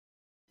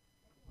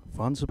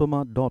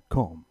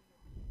fundsupermart.com.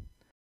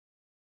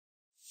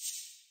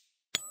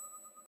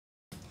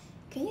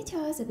 Can you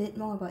tell us a bit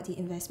more about the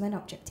investment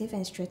objective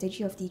and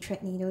strategy of the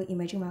Threadneedle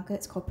Emerging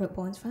Markets Corporate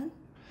Bonds Fund?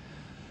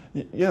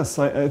 Yes,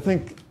 I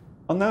think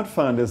on that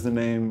fund, as the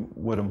name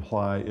would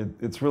imply,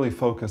 it's really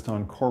focused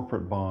on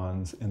corporate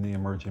bonds in the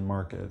emerging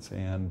markets.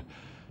 And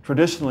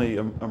traditionally,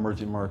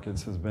 emerging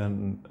markets has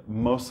been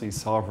mostly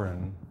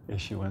sovereign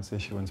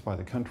issuance by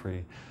the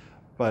country.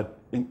 But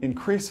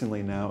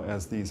increasingly now,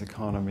 as these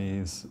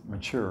economies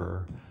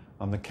mature,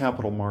 the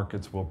capital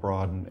markets will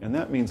broaden, and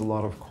that means a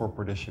lot of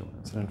corporate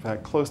issuance. And in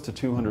fact, close to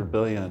 $200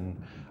 billion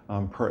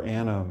per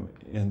annum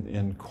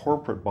in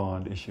corporate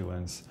bond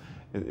issuance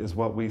is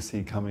what we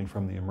see coming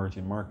from the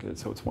emerging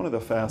markets. So it's one of the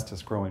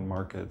fastest growing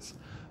markets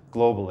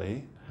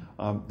globally.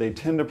 They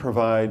tend to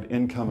provide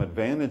income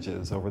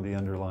advantages over the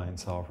underlying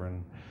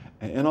sovereign,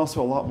 and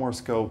also a lot more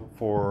scope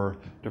for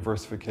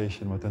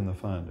diversification within the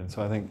fund. And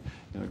so I think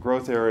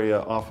growth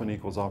area often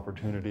equals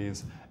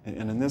opportunities,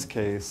 and in this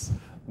case,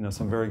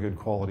 some very good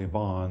quality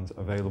bonds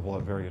available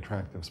at very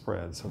attractive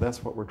spreads. So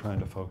that's what we're trying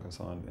to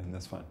focus on in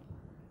this fund.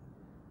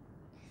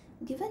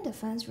 Given the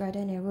fund's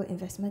rather narrow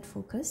investment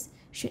focus,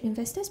 should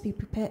investors be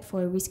prepared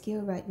for a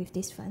riskier ride with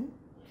this fund?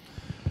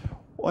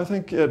 Well, I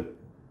think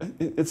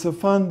it's a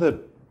fund that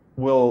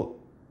will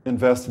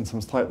invest in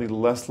some slightly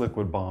less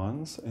liquid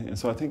bonds, and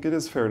so I think it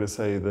is fair to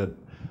say that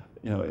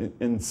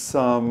in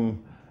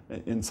some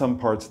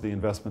parts of the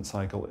investment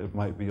cycle it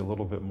might be a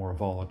little bit more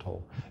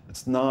volatile.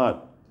 It's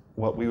not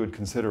what we would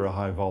consider a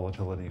high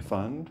volatility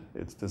fund.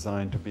 It's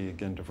designed to be,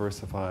 again,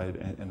 diversified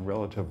and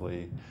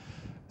relatively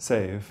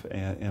safe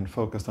and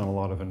focused on a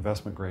lot of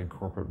investment grade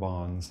corporate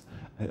bonds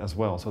as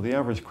well. So the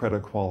average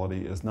credit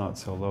quality is not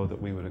so low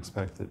that we would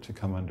expect it to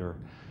come under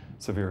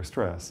severe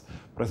stress.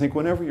 But I think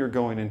whenever you're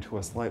going into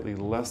a slightly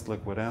less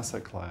liquid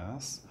asset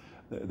class,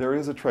 there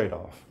is a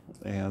trade-off.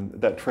 And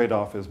that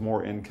trade-off is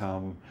more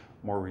income,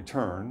 more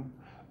return,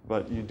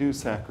 but you do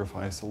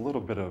sacrifice a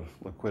little bit of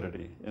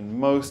liquidity. In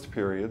most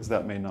periods,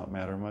 that may not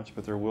matter much,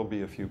 but there will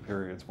be a few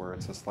periods where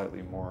it's a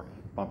slightly more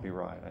bumpy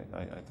ride.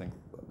 I think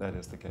that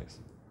is the case.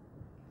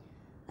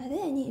 Are there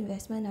any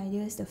investment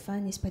ideas the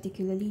fund is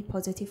particularly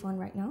positive on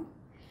right now?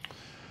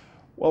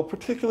 Well,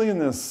 particularly in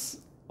this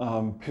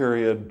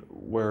period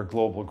where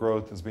global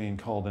growth is being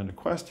called into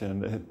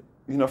question,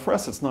 for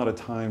us it's not a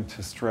time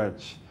to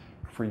stretch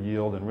for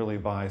yield and really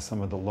buy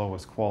some of the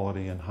lowest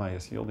quality and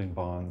highest yielding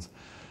bonds.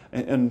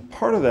 And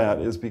part of that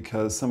is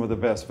because some of the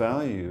best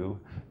value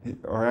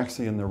are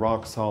actually in the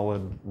rock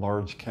solid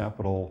large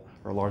capital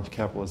or large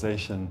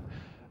capitalization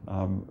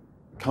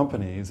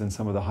companies in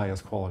some of the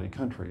highest quality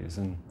countries.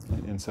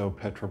 And so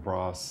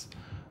Petrobras,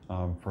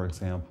 for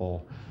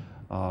example,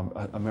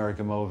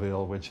 America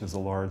Movil, which is a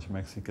large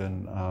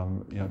Mexican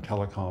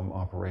telecom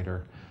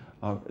operator.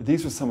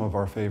 These are some of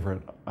our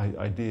favorite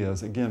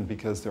ideas, again,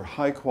 because they're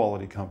high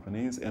quality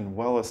companies and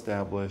well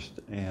established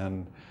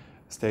and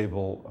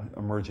stable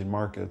emerging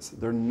markets.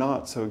 They're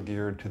not so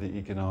geared to the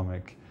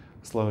economic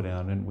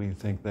slowdown, and we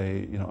think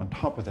they, on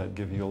top of that,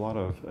 give you a lot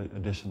of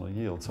additional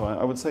yield. So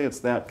I would say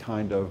it's that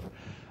kind of,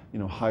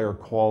 higher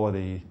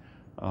quality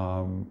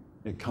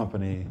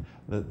company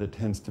that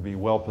tends to be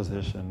well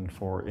positioned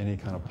for any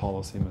kind of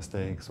policy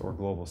mistakes or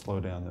global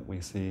slowdown that we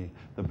see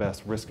the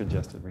best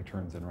risk-adjusted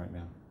returns in right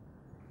now.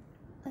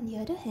 On the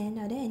other hand,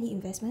 are there any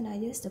investment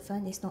ideas the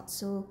fund is not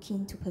so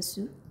keen to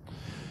pursue?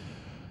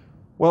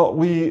 Well,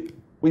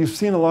 we've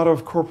seen a lot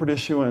of corporate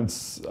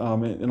issuance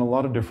in a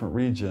lot of different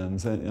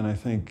regions, and I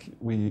think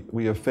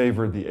we have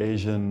favored the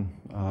Asian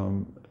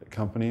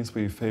companies,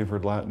 we've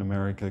favored Latin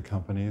America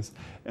companies,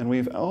 and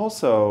we've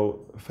also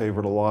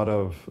favored a lot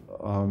of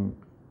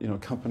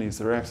companies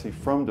that are actually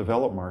from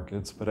developed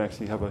markets, but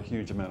actually have a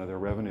huge amount of their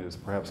revenues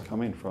perhaps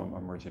coming from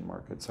emerging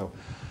markets. So,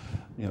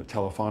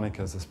 Telefonica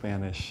is a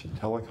Spanish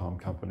telecom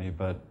company,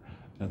 but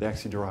they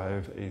actually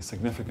derive a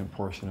significant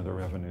portion of their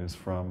revenues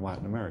from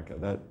Latin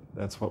America.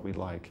 That's what we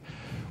like.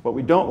 What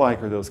we don't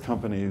like are those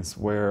companies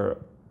where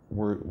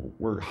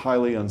we're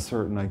highly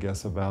uncertain, I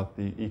guess, about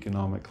the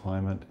economic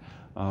climate.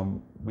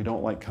 We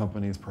don't like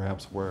companies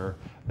perhaps where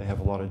they have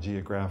a lot of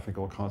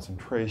geographical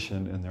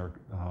concentration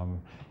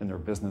in their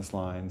business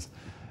lines.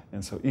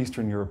 And so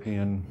Eastern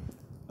European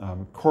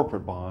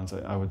corporate bonds,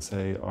 I would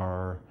say,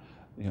 are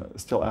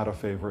still out of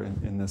favor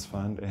in this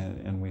fund,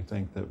 and we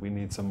think that we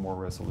need some more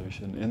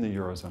resolution in the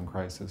Eurozone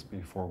crisis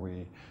before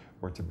we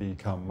were to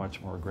become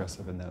much more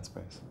aggressive in that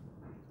space.